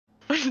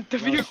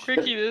W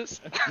Quickie this.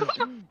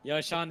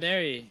 Yo, Sean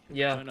Derry.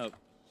 Yeah. Join up.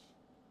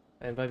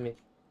 Invite me.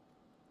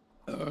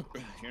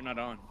 You're not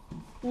on.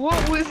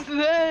 What was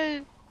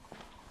that?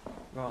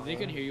 Oh, They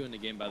can hear you in the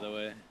game, by the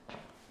way.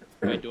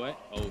 Wait, do I?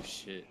 Oh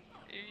shit.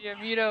 Yeah,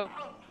 mute up.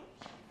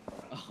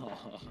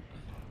 Oh,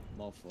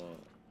 my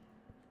fault.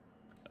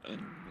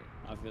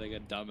 I feel like a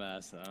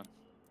dumbass, huh?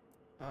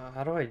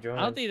 how do I join?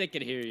 I don't think they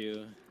can hear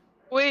you.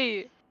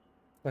 Wait,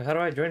 Wait, how do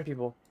I join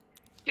people?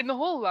 in the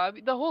whole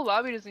lobby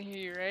doesn't hear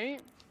you, right?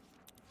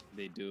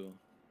 They do.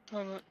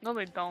 No,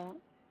 they don't.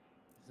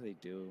 They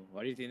do.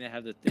 Why do you think they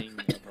have the thing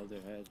above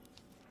their head?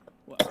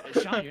 What?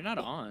 Sean, you're not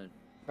on.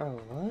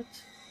 Oh, what?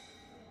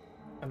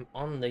 I'm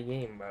on the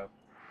game, bro.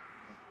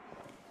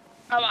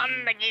 I'm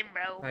on the game,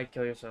 bro. Alright,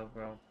 kill yourself,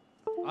 bro.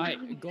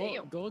 Alright,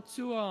 go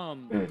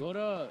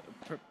to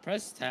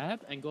press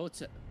tab and go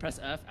to press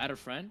F, add a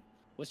friend.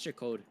 What's your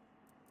code?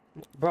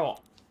 Bro,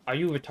 are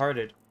you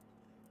retarded?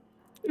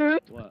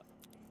 What?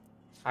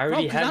 I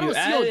already have you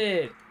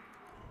added.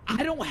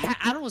 I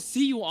don't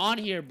see you on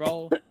here,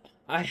 bro.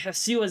 I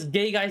see you as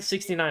gay guy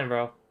 69,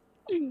 bro.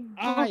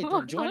 Alright,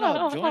 then join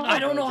up. I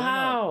don't know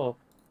how.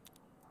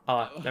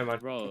 Oh, never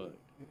mind. Bro,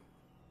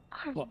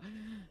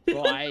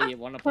 I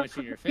want to punch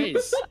you in your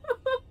face.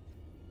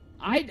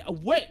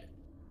 Wait.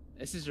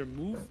 This is your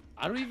move.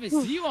 I don't even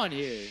see you on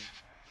here.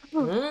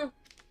 Huh?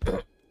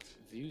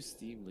 View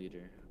Steam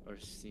leader or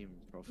Steam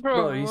profile.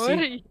 Bro, you what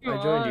see?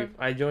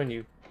 I joined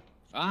you.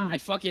 I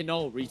fucking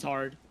know,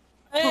 retard.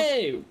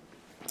 Hey!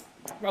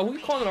 Bro, who you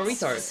calling a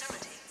retard?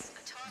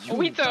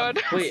 Retard.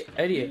 Wait,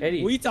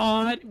 Eddie.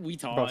 Retard.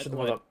 Bro, shut the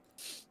fuck up.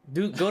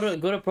 Dude, go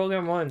to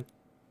program 1.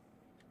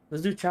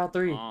 Let's do child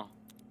 3.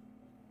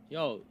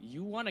 Yo,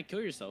 you want to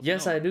kill yourself?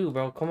 Yes, no. I do,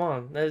 bro. Come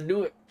on, let's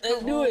do it.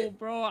 Let's do it,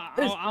 bro.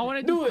 I want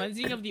to do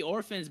cleansing of the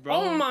orphans, bro.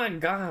 Oh my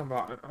god,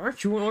 bro.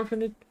 Aren't you an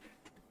orphanage?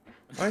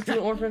 Aren't you an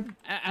orphan?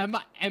 Am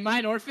I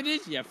an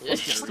orphanage? Yeah, fuck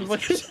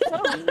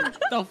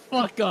the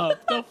fuck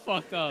up. The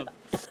fuck up.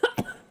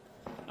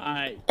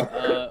 Alright,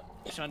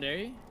 Sean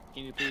Derry,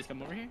 can you please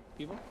come over here,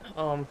 people?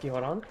 Okay,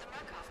 hold on.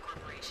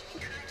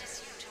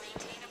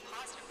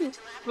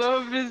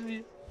 So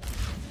busy.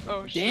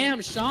 Oh shit.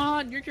 Damn,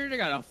 Sean, your character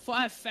got a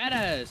fat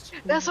ass.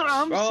 That's what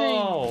I'm saying.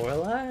 Oh,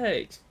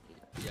 relax.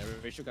 Yeah,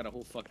 Rachel got a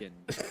whole fucking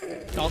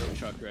golf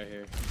truck right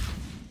here.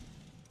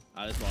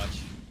 Alright, let's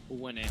watch. Who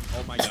winning?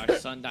 Oh my gosh,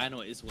 Sun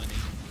Dino is winning.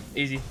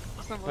 Easy.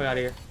 Get out of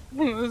here.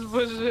 This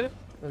bullshit.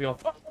 Let's go.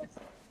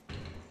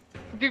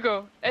 You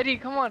go, Eddie.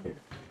 Come on.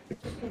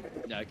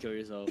 Yeah, kill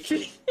yourself.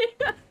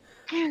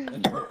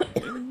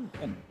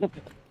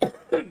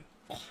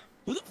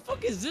 Who the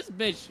fuck is this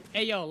bitch?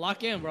 Hey yo,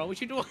 lock in, bro. What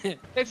you doing?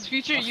 It's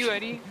future you,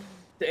 Eddie.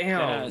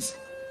 Damn. Yes.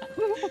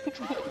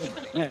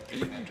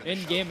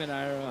 In game and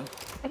IRL.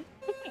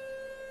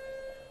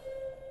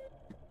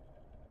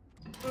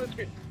 Oh, it's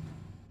great.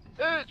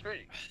 Oh, it's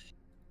great.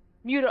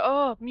 Mute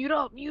up.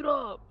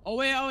 Oh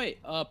wait.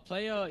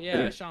 Play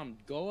yeah, Sham,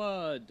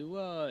 go do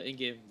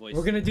in-game voice.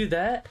 We're gonna do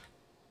that?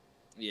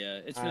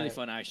 Yeah, it's really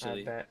fun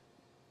actually. I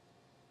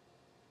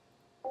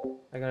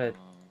gotta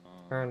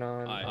turn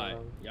on.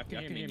 Y'all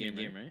can hear me in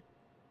game, right?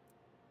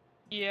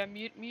 Yeah,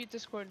 mute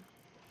Discord.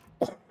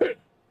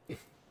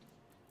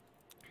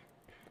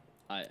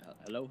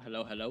 Hello.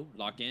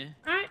 Lock in.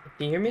 Alright.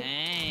 Can you hear me?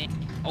 Hey.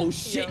 Oh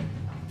shit. Yeah.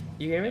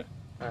 You hear me?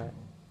 Alright.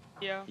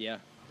 Yeah. Yeah.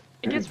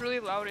 It gets really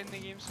loud in the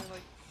game, so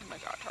like, oh my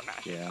god, turn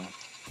that. Yeah.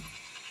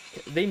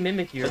 They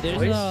mimic your There's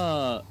voice.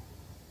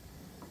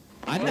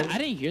 I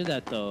didn't hear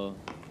that though.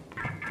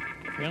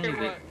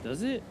 Apparently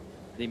does it?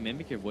 They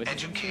mimic your voice.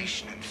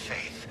 Education and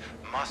faith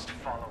must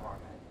follow our.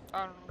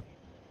 I don't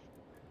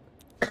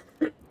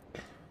know.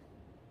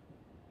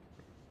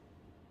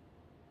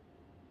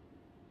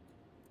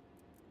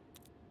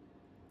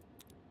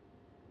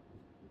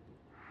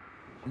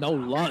 No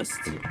lust.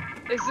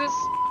 Is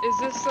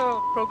this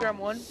program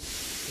 1?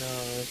 No,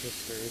 this is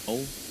 3.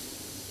 Oh,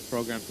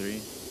 program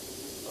 3.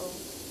 Oh.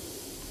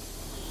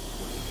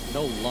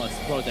 No lust,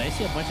 bro. Did I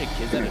see a bunch of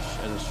kids at a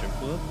strip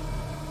club?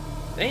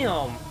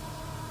 Damn.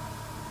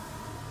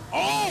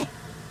 Oh!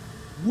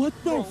 What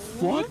the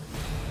fuck?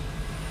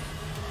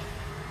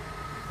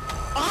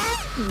 Ah!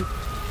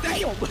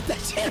 Damn! What that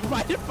shit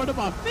right in front of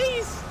my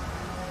face?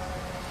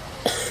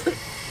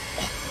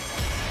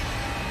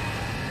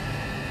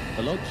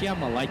 Low key,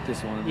 I'ma like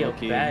this one. Yo, low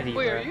key. baddie,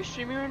 Wait, bro. are you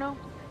streaming right now?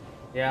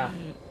 Yeah.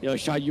 Yo,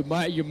 Sean, you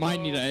might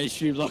need an end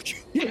stream, low key.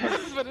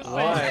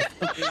 Why?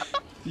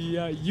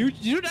 Yeah, you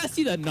did not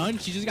see the nun?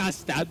 She just got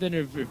stabbed in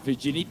her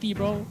virginity,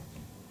 bro.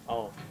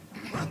 Oh.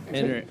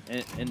 In her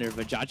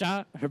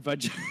vajaja, her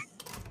vagina.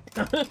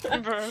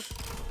 Bro.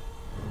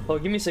 Oh,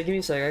 give me a sec. I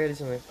gotta do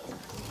something.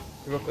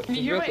 Real quick. Can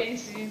you hear real my quick.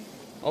 AC?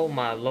 Oh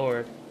my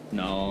lord.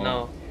 No.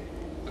 No.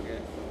 Okay.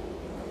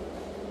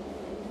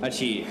 I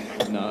cheat.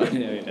 No,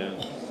 yeah.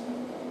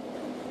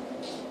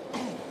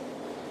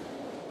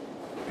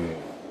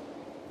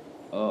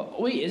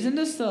 Wait, isn't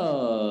this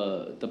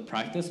the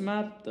practice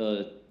map,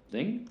 the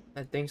thing?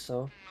 I think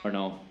so. Or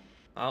no?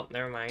 Oh,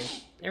 never mind.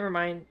 Never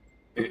mind.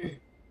 Oh wait,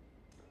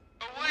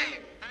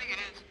 I think it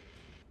is.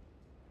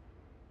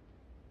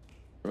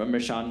 Remember,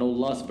 Sean, no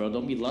lust, bro.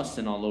 Don't be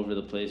lusting all over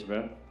the place,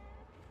 bro.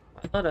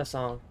 I love that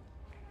song.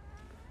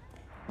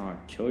 Oh,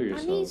 kill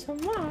yourself. I need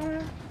some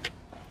more.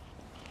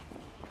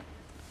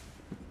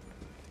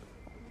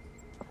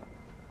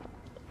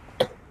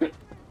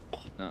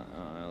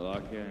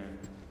 Lock it.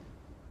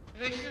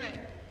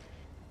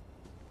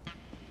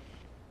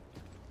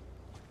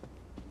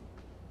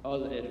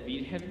 Oh, it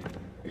beat him?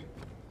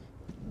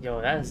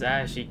 Yo, that's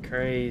actually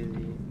crazy.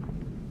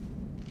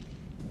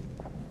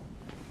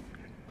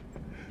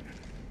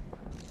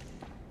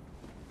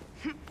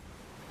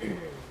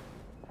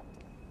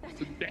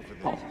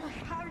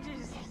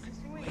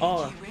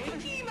 Oh.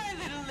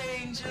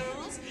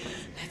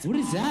 What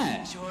is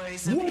that?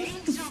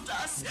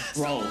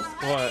 Bro.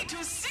 What?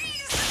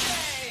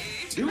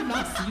 Did you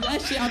not see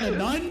that shit on the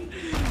nun?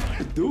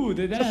 Dude,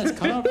 did that ass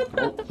cut off?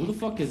 Oh, who the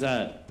fuck is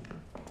that?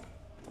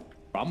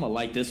 Bro, I'm gonna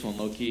like this one,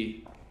 low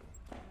key.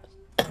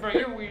 Bro,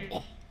 you're weird.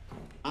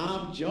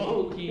 I'm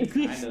joking,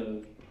 kind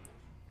of.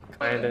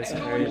 Kinda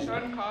Anyone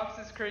shun cops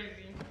is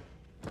crazy.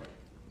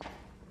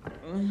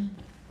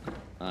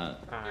 Alright.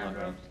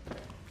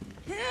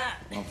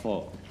 My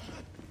fault.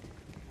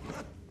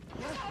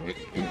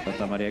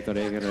 Tata Maria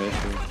Correa.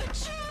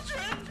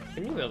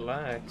 Can you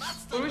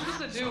relax? What are we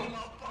supposed to do?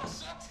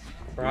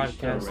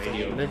 Broadcast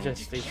Radio. religion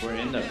station. We're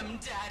in the.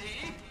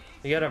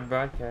 You gotta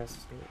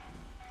broadcast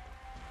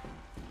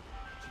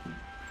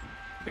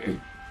it.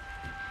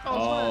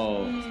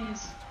 Oh, it's one of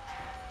these.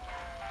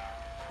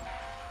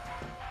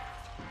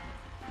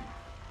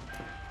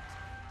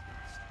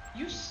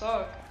 You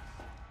suck.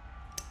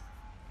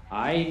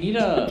 I need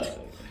a.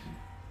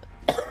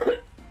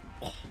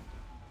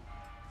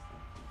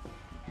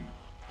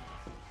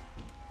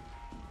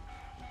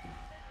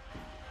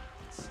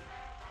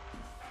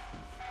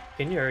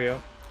 Can you hurry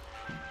up?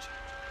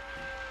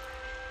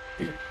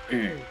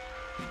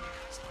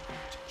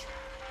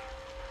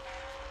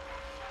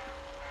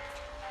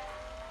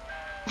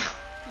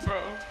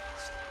 Bro.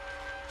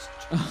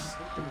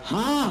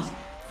 Huh?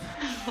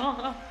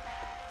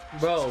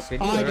 Bro, can you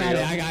Oh, hurry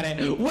up? I got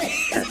it. Wait,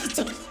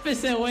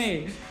 spit it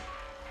away.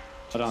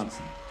 Hold on.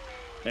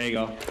 There you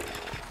go.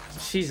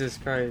 Jesus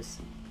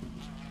Christ.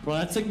 Bro,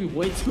 that took me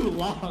way too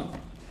long.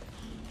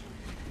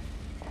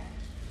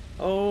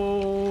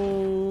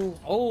 Oh.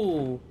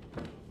 Oh.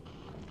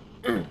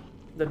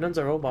 The nun's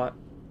a robot.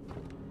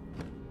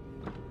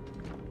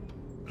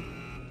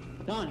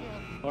 Done.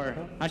 Or,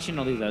 actually,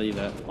 no, leave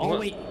that. Oh, What?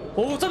 wait.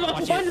 Oh, someone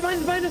Watch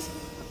behind us.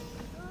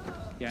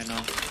 Yeah, I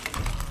know.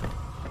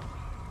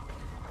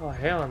 Oh,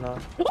 hell no.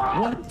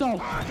 What the?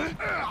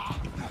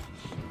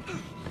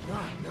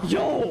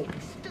 Yo!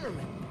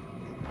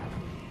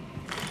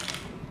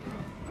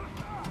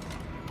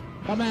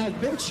 Dumbass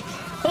bitch.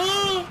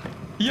 Oh!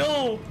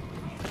 Yo!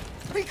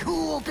 Be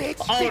cool, bitch.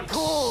 Oh, Be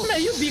cool.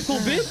 man, you be cool,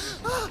 bitch.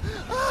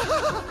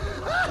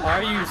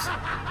 Are you?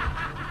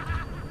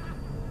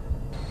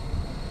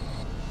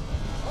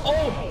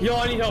 Oh! Yo,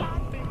 I need help.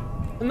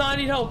 No, I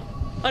need help.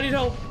 I need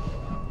help.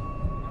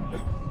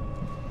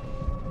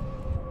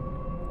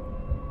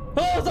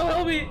 Oh, someone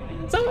help me!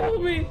 Someone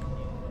help me!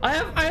 I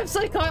have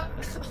psycho.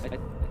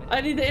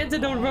 I need the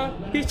antidote, bro.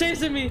 He's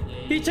chasing me.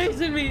 He's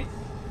chasing me.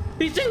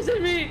 He's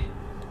chasing me.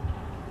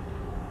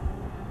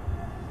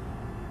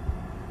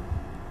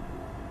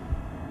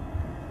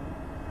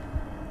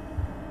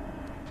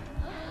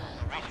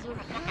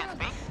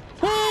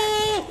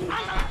 Oh! Who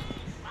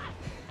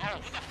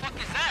the fuck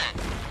is that?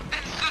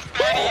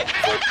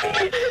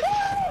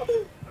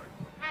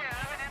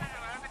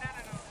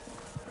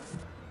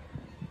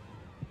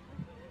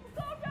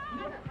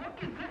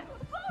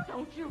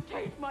 Don't you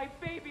taste my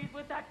babies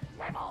with that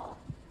dribble!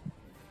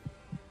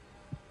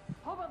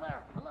 Over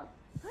there, fella.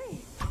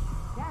 Please,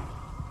 Daddy,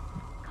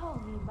 call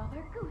me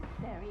Mother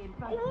Gooseberry in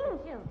front of the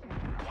children.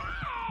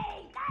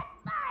 Yay! That's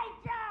my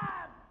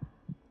job!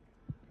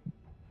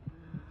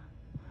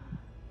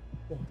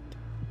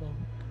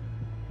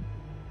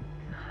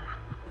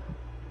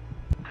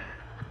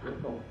 What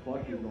the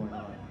fuck is going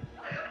on?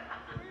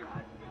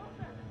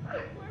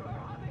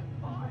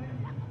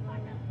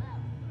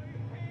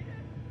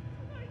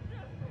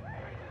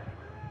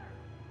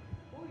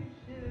 Holy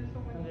shit, there's so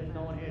much. There's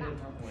no one here.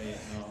 Wait,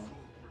 no.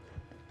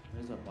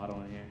 There's a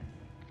bottle in here.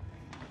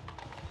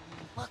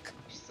 Look.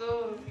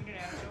 So, you're gonna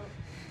have to.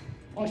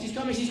 Oh, she's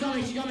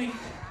coming.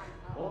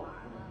 Oh.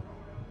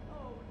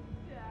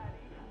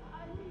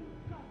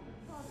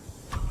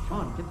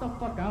 Sean, get the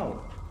fuck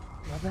out.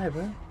 Not bad,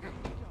 bro.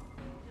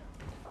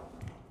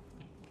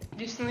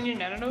 You still in your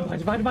nano?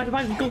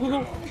 Bind.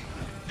 Go.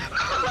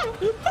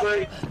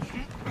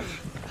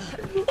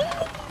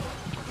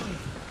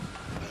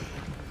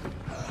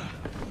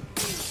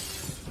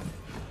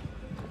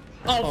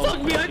 Oh,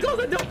 fuck me! I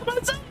closed the door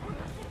myself.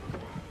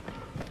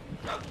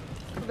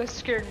 That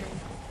scared me.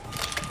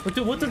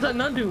 What does that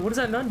nun do? What does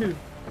that nun do?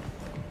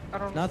 I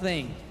don't know.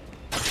 Nothing.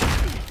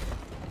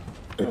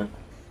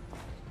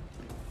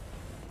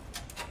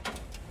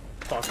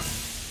 Fuck.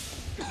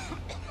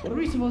 What are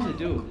we supposed to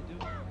do?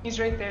 He's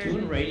right there.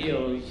 Doing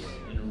radios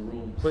in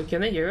rooms. Wait,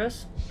 can they hear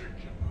us?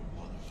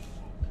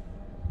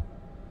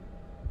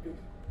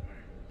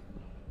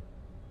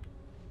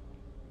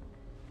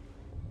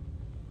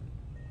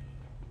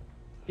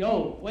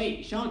 Yo,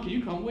 wait, Sean, can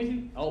you come with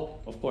me? Oh,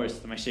 of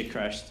course, my shit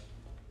crashed.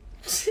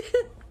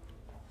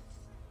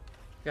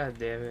 God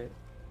damn it.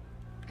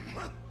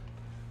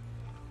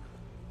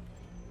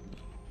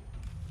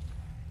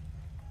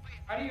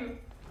 How do you...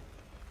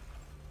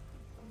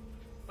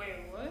 Wait,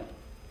 what?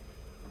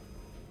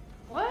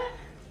 What?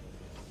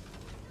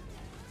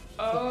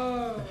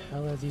 Oh. What the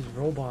hell are these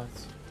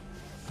robots?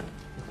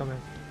 They're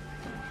coming.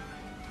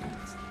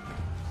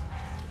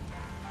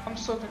 I'm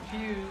so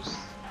confused.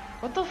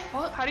 What the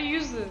fuck? How do you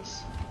use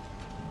this?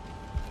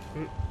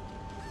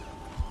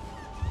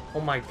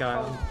 Oh my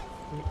god. Oh.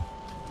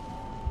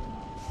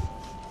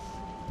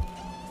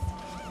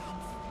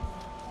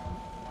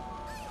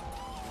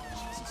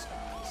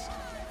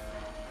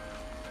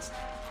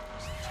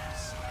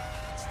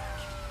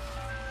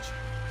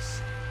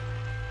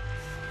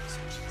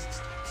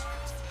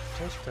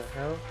 What the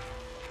hell?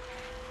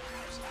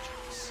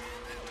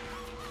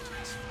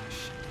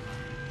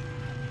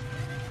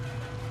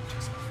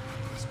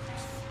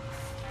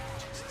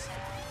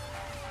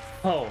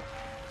 Oh.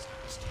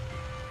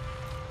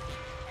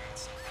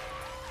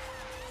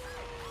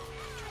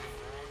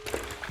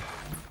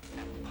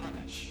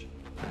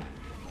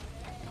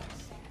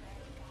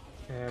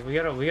 Yeah, we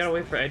gotta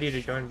wait for Eddie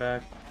to join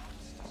back.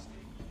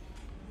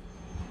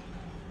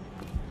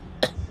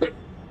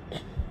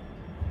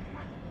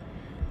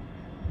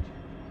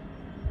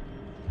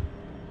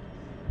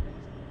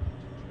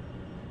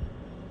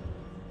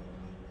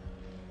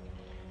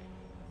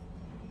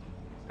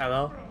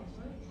 Hello?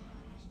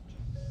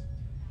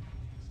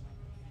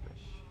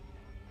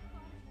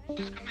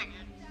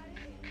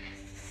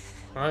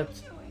 What?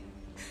 This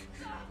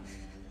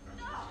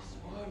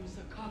warms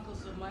the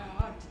cockles of my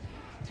heart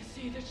to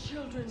see the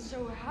children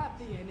so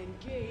happy and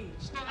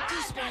engaged.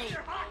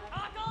 Your hot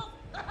cockles?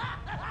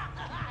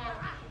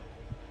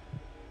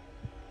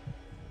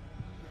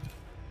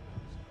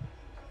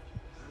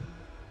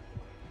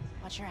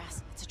 Watch your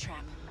ass. It's a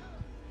trap.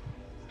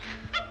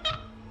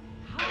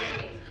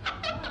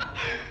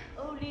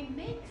 Only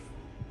mix.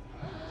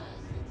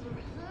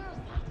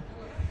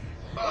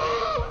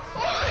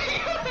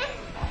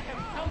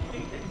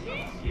 Something to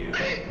teach you. I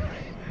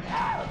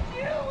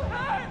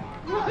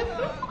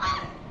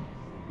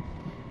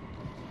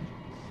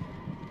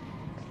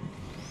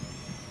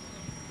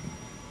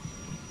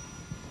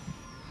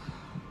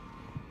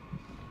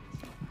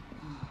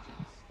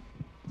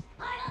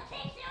will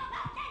teach you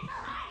about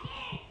dental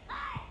hygiene. I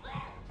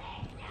will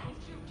teach you.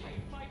 Don't you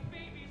take my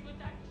babies with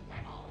that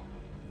devil.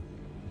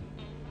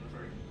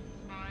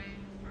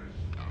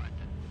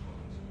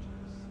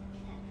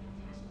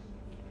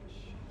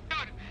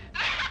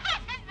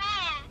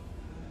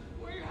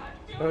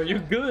 Oh, you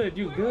good,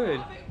 you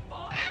good.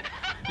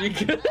 You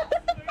good.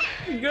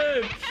 You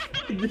good.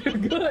 You're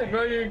good,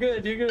 bro, you're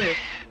good, you're good.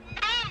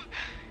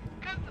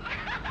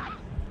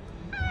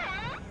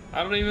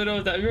 I don't even know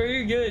what that, bro,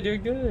 you're good, you're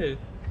good.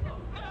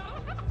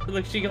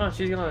 Look, she's gone,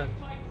 she's gone.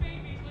 My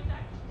babies with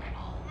that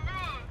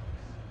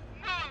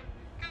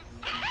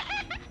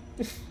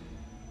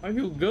Are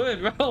you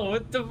good, bro?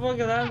 What the fuck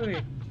is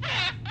happening?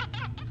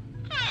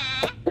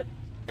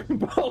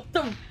 Bro, what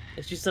the...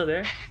 Is she still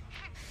there?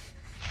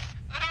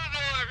 I don't know,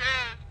 I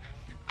ran.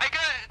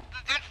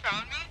 The dude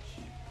found me,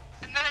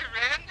 and then I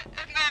ran,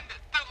 and then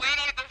the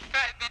lady, the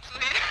fat bitch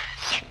lady,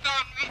 she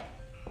found me.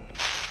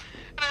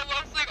 And I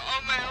lost like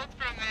all my health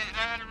from it, and I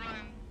had to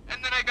run. And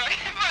then I got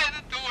hit by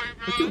the door,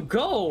 bro. Where'd you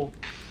go?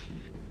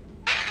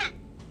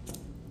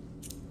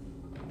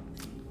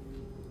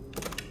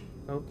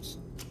 Oops.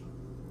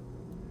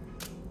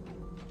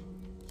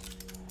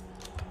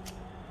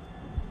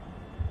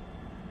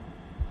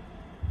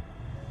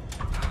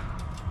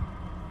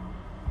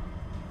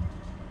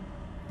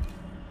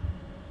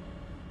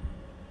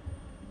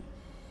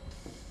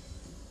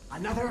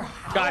 Another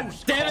house God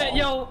damn it, call.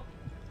 yo!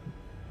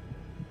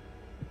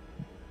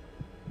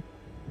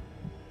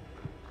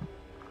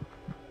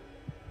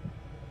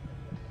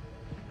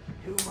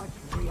 Too much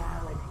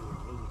reality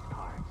in these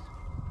parts.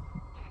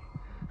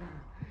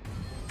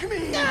 Come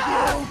here, you!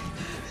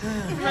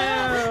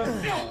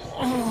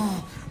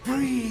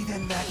 Breathe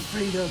in that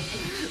freedom.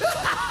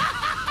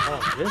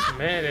 Oh, this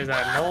man is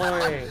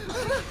annoying.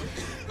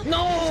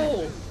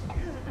 No!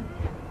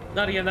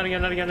 Not again, not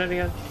again, not again, not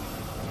again.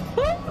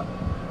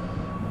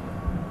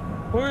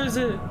 Where is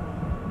it?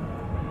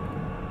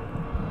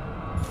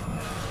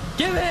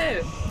 Give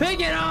it! Pick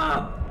it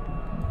up!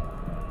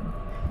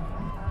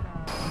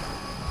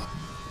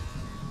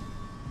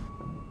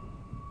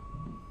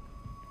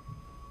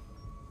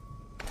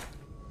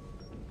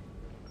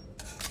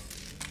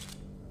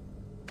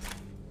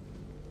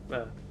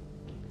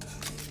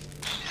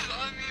 She's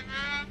on me,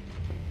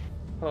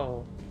 bro.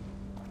 Oh.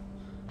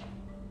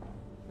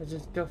 I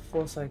just got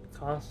full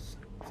psychosis.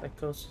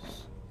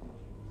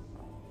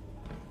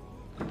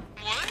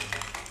 What?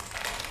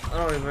 I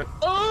don't even.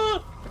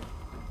 Oh!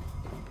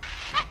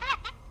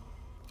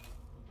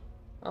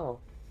 Oh.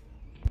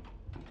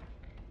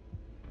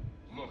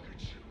 Look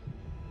at you.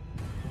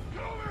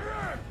 Get over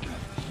here!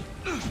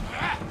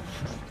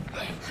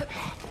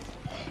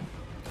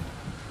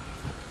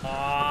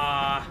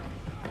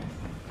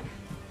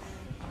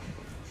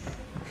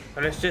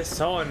 But it's just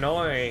so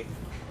annoying.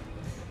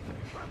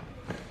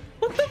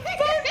 What the fuck?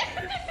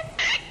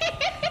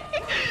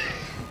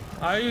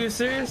 Are you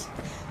serious?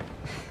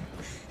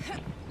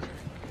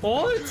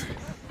 What?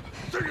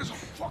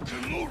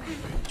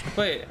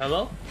 Wait,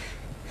 hello?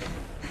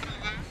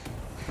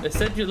 It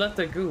said you left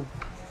the group.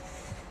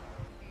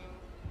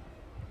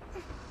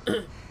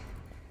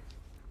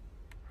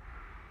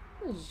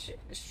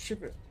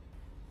 Shit.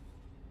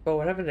 Bro,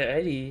 what happened to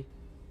Eddie?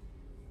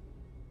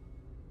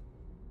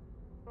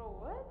 Bro,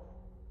 what?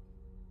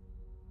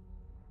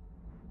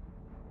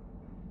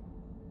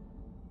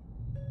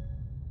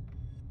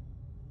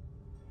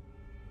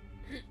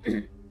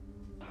 Is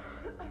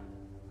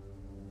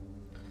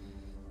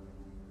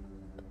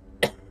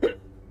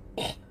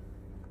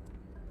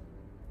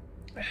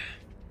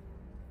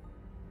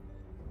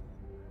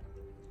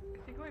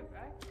he going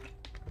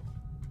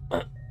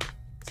back?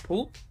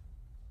 Who?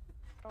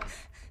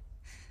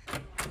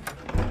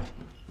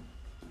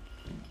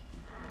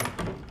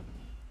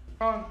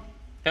 Wrong.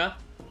 Yeah?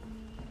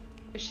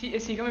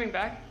 Is he coming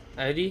back?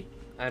 Eddie?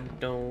 I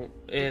don't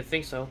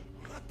think so.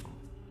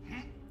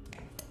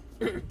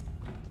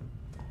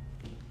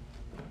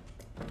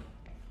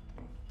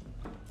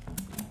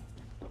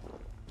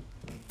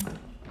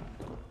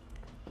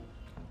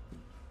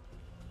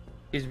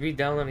 He's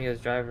re-downloading his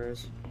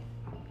drivers.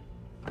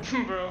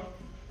 Bro.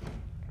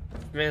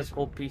 Man's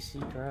whole PC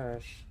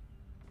crashed.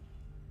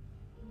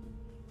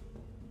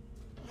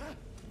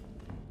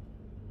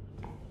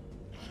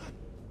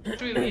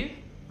 Should we leave?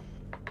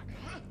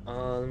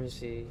 Let me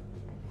see.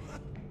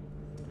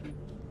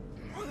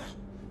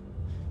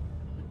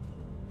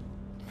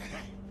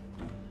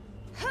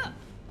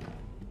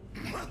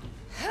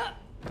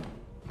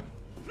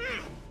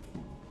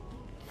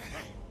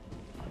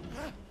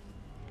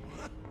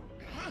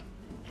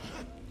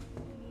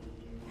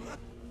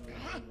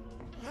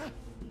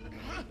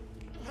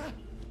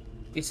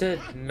 He said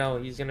no,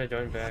 he's gonna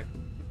join back.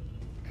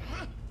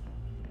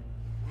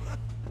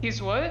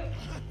 He's what?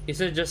 He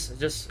said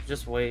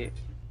just wait.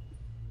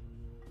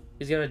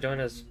 He's gonna join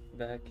us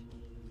back.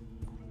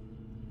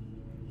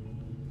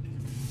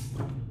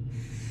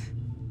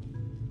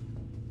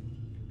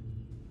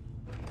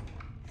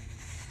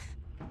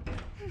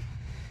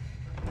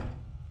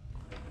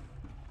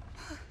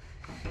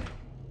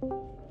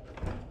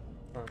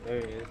 Oh, there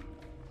he is.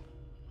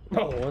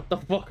 Oh, what the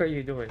fuck are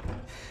you doing?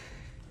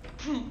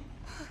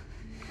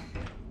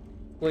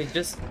 Wait,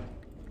 just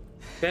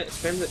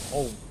spam it.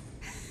 Oh.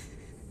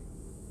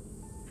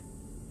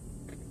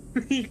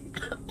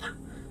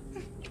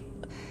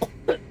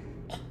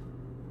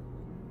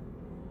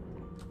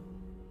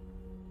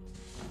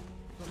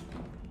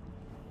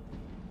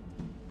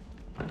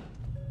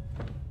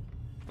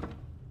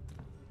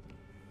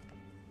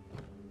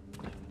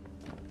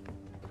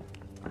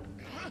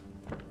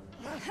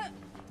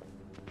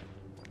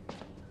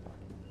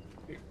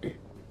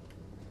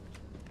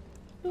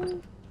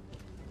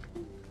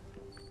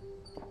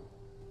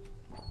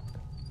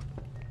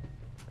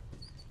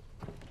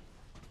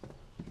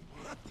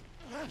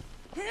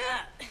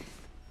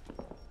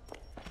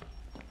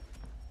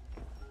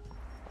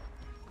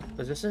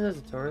 Is this in a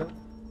tutorial?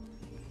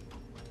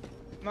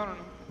 No.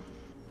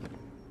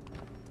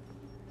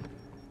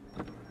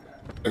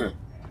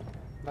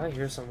 I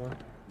hear someone.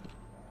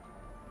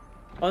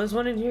 Oh, there's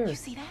one in here. You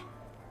see that?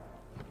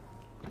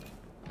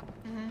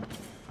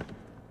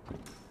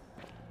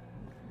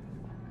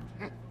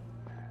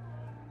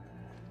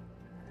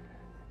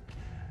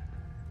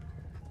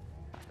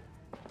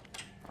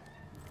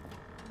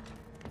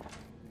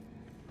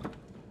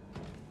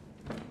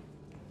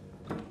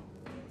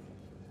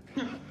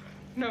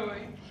 No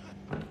way.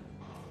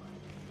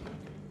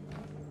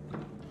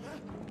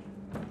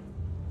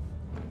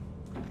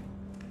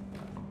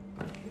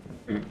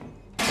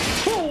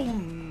 Oh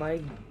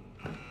my.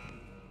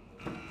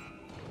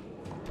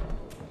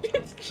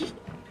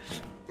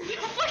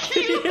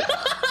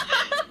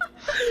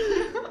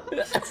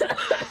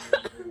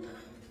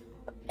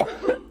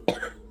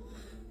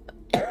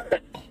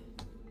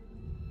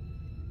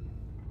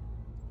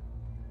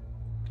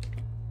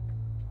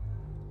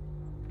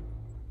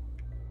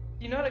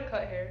 You know how to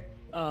cut hair.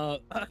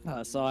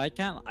 So I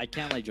can't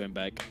like join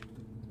back.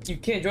 You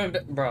can't join,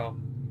 bro.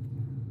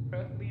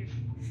 Bro, leave.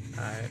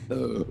 Alright.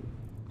 Hello.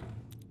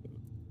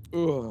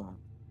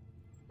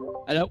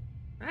 Hello.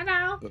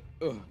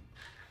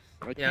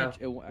 I Yeah,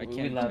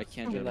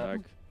 can't join back.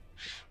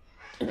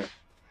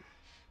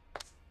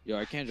 Yo,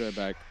 I can't join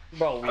back.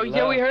 Bro, Oh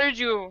yeah, we heard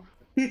you.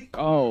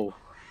 Oh,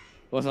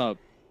 what's up?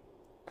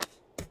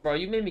 Bro,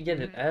 you made me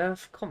get an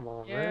F? Come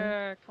on, man.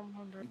 Yeah, come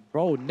on, bro.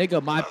 Bro,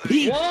 nigga, my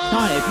peeps.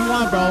 Fine, if you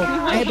want, bro.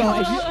 Hey, bro,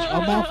 if you,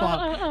 oh, my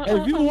fault.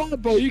 If you want,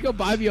 bro, you can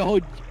buy me a whole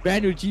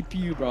brand new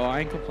GPU, bro.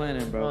 I ain't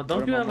complaining, bro. Oh,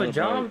 don't you have a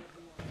job?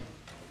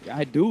 Yeah,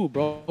 I do,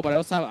 bro. But I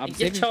also have, I'm Get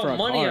saving for your a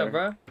money car. up,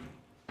 bro.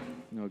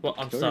 No, Well,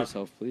 I'm kill stuck.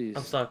 yourself, please.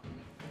 I'm stuck.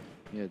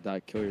 Yeah,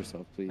 die. Kill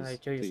yourself, please.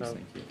 Alright, kill please, yourself.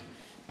 thank you.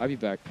 I'll be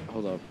back.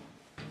 Hold up.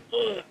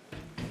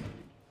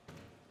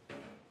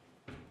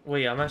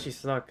 Wait, I'm actually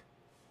stuck.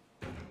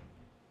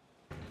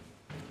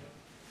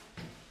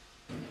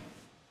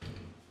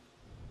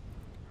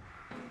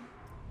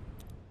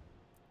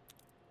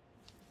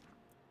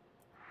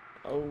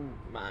 Oh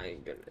my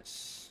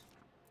goodness.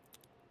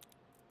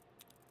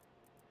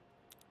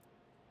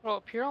 Bro,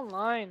 appear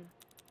online.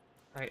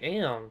 I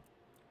am.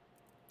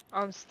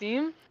 On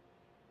Steam?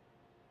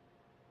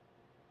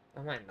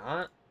 Am I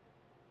not?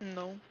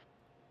 No.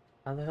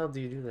 How the hell do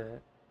you do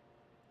that?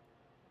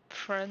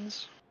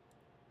 Friends.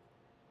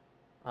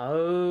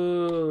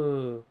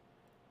 Oh.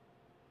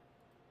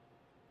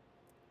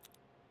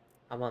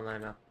 I'm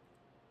online now.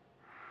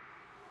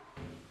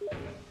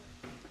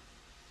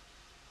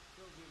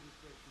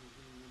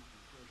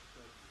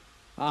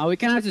 We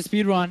kind of have to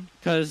speed run,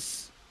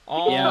 cause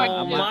Oh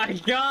yeah, my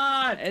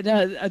god!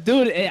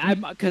 dude,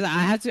 cause I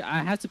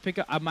had to pick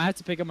up. I might have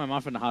to pick up my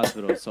mom from the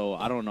hospital, so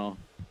I don't know.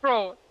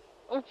 Bro,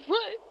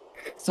 what?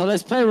 So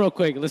let's play real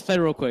quick. Let's play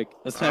real quick.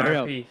 Let's play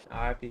real.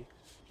 RP.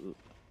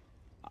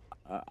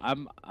 I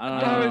don't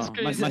That was know.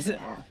 crazy.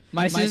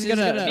 My sister's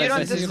gonna Mute on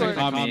my sister's gonna Discord.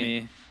 call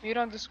me. Mute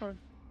on Discord.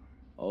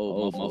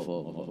 Oh,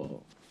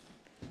 mofo.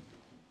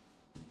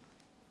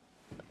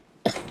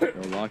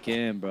 Yo, lock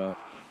in, bro.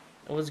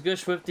 What's good,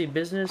 Swifty?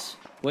 Business?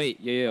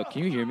 Wait, yo,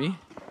 can you hear me?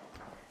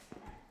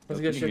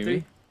 What's Yo, good, can you hear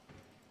me?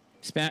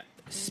 Swifty?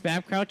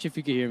 Spam crouch if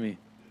you can hear me.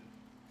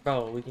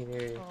 Bro, we can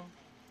hear you.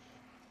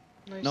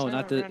 Oh. you No,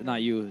 said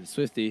not you,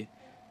 Swifty.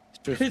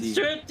 It's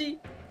Swifty!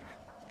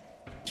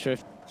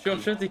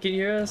 Swifty, can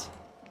you hear us?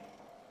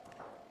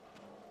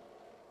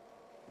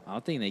 I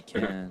don't think they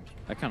can.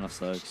 That kind of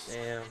sucks.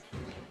 Damn.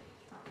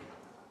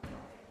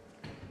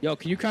 Yo,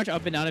 can you crouch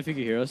up and down if you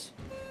can hear us?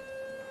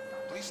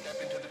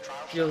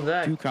 Yo,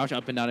 Zach. Can you crouch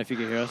up and down if you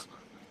can hear us?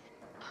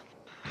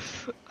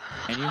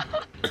 Can you?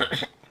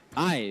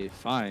 Aye,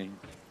 fine.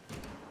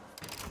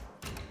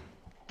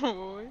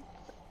 Boy.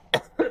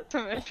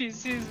 Some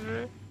NPCs,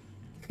 bro.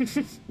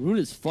 Rude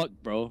as fuck,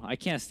 bro. I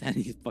can't stand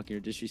these fucking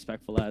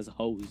disrespectful ass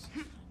hoes.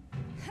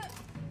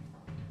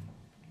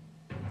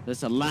 This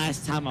is the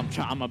last time I'm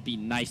gonna be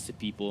nice to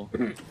people.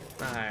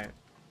 Alright.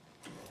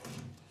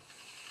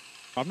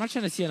 I'm not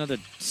trying to see another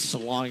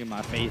slong in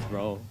my face,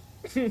 bro.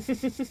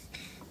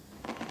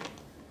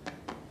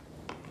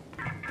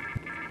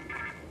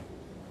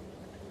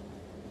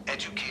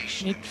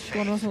 Education and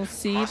faith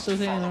must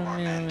follow our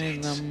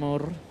mandates.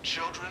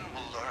 Children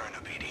will learn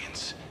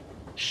obedience.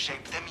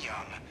 Shape them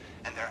young,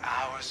 and they're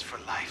ours for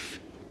life.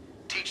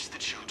 Teach the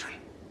children.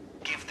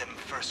 Give them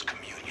first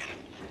communion,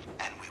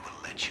 and we will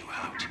let you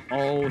out.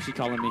 Oh, she's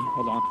calling me.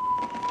 Hold on.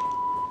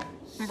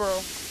 Bro.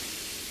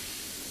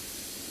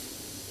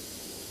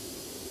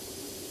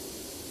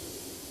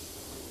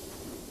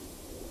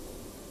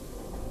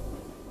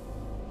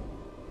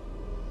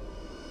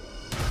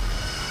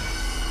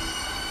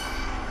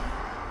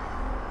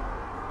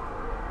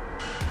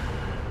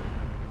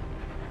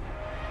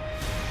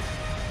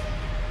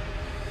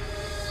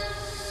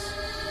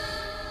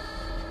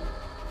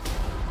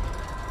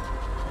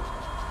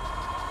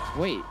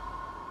 Wait,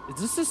 is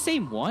this the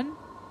same one?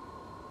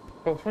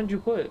 Bro, which one did you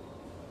put?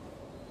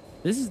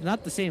 This is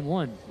not the same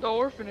one. The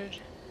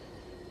orphanage.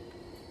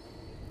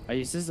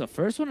 Is this the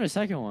first one or the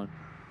second one?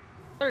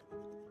 I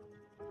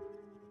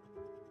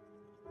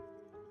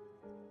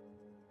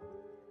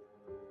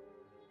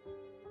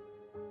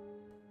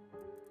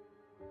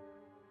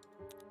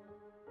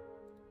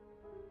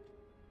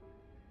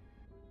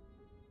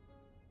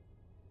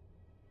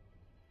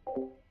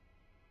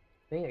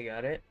think I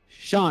got it.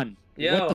 Sean, Yo. what the